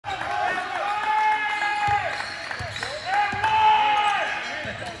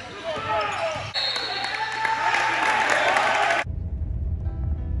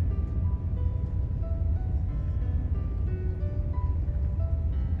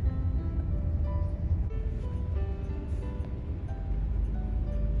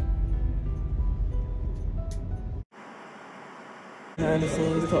Behind the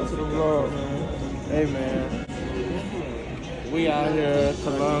scenes, talk to the vlog, man. Hey, man. We out here,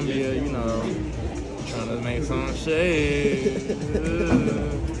 Columbia, you know, trying to make some shade.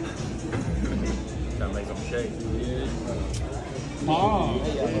 Trying to make some shade. Oh,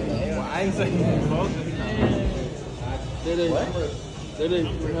 I ain't saying that. That is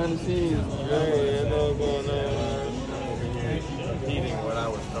behind the scenes. Yeah, I know what's going on. Repeating what I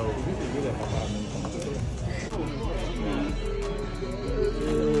was told.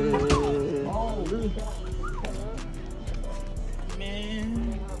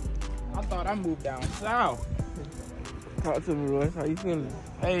 Man, I thought I moved down south. Talk to me, Royce. How you feeling?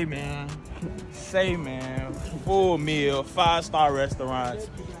 Hey, man. Say, man. Full meal, 5-star restaurants.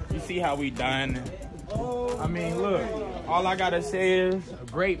 You see how we done. I mean, look. All I gotta say is a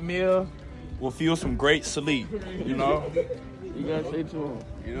great meal will fuel some great sleep. You know. You gotta say to him.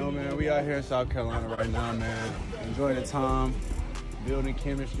 You know, man, we out here in South Carolina right now, man. Enjoy the time, building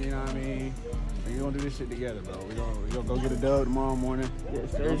chemistry, you know what I mean? We're gonna do this shit together, bro. We're gonna go get a dub tomorrow morning.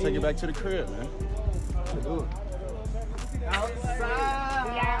 Yes, We're gonna take it back to the crib, man. Let's do it. Outside.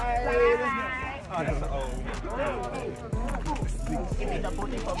 Oh, that's old. Give me the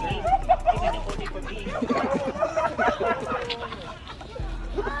booty for me. Give me the booty for me.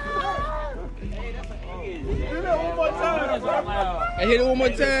 Hit it one more time. Hey, hit it one more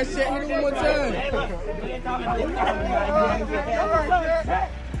time, shit. Hit it one more time.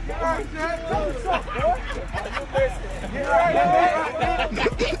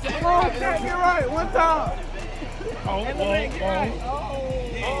 Get right. One time.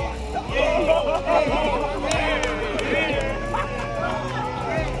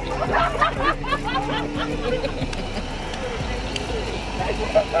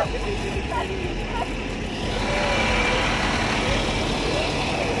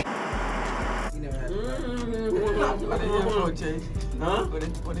 Huh?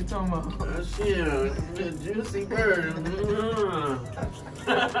 What they talking about? Shit, juicy bird.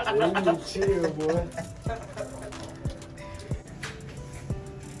 Chill, boy.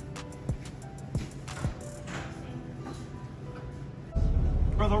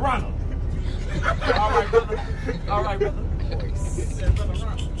 Brother Ronald. All right, brother.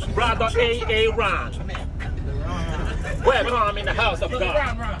 Brother A.A. Ron. Welcome in the house of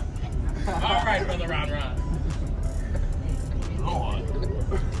God. Ron. All right, brother Ron. Lord,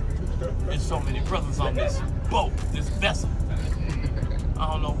 there's so many brothers on this boat, this vessel.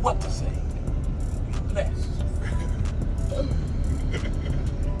 I don't know what to say. You're blessed.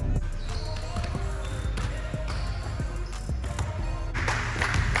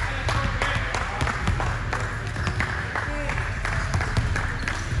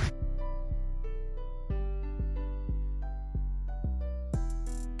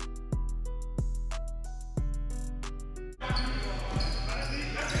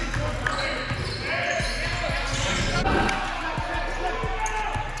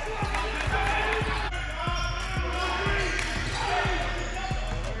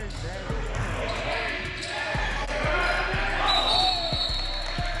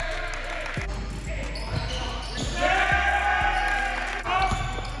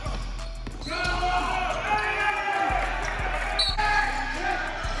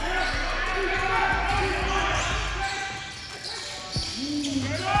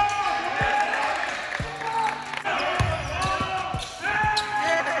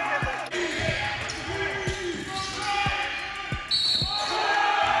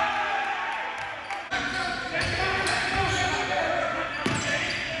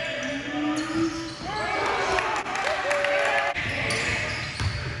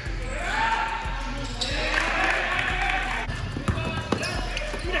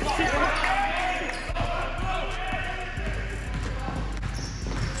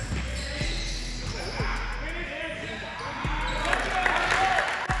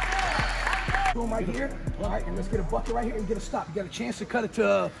 Right here, all right, and let's get a bucket right here and get a stop. You got a chance to cut it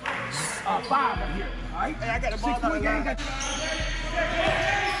to 5 right here, all right? Hey, I got a ball. 6-point game.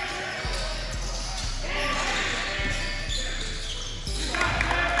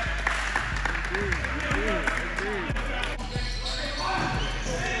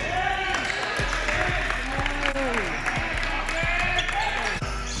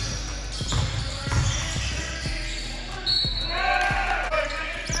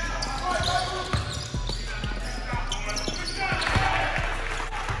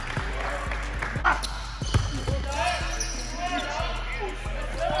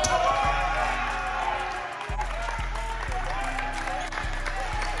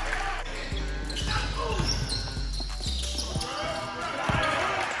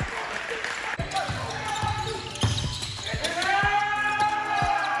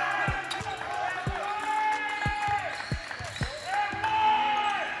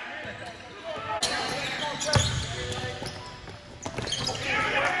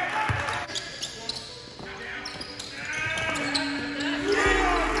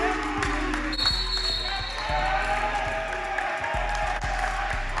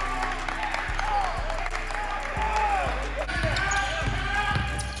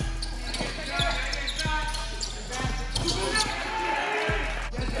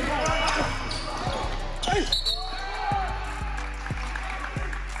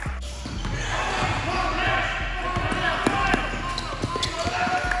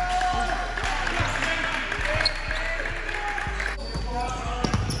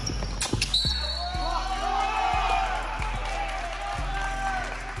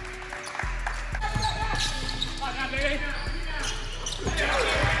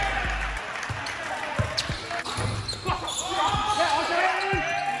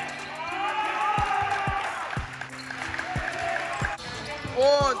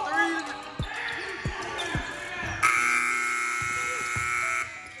 4, 3.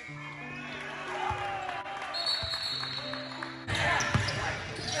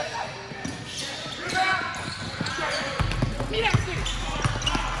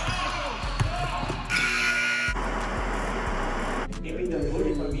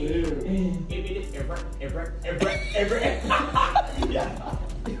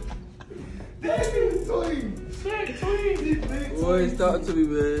 Boys, talk to me,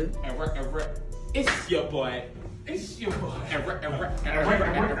 man. It's your boy. It's your boy.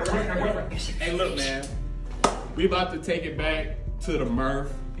 Hey, look, man. We about to take it back to the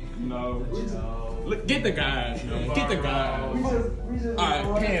Murph. You know. Look, get the guys, man. Get the guys.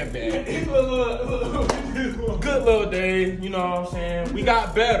 All right, pan back. Good little day. You know what I'm saying? We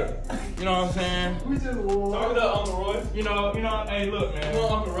got better. You know what I'm saying? Talk to Uncle Roy. You know. Hey, look,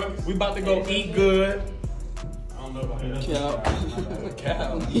 man. We about to go eat good. I don't know about that.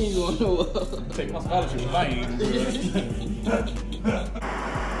 Cow. Take my scholarship. I ain't eating good.